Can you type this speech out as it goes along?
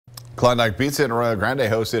Klondike Pizza in Arroyo Grande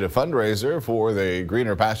hosted a fundraiser for the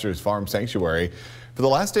Greener Pastures Farm Sanctuary. For the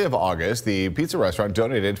last day of August, the pizza restaurant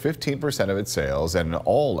donated 15% of its sales and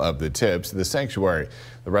all of the tips to the sanctuary.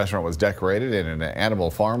 The restaurant was decorated in an animal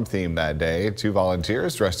farm theme that day. 2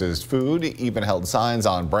 volunteers dressed as food even held signs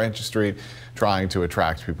on Branch Street trying to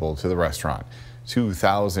attract people to the restaurant.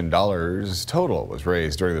 $2,000 total was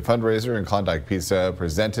raised during the fundraiser, and Klondike Pizza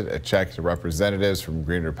presented a check to representatives from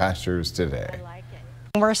Greener Pastures today.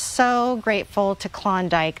 We're so grateful to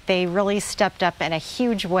Klondike. They really stepped up in a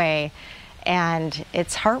huge way, and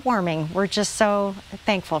it's heartwarming. We're just so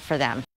thankful for them.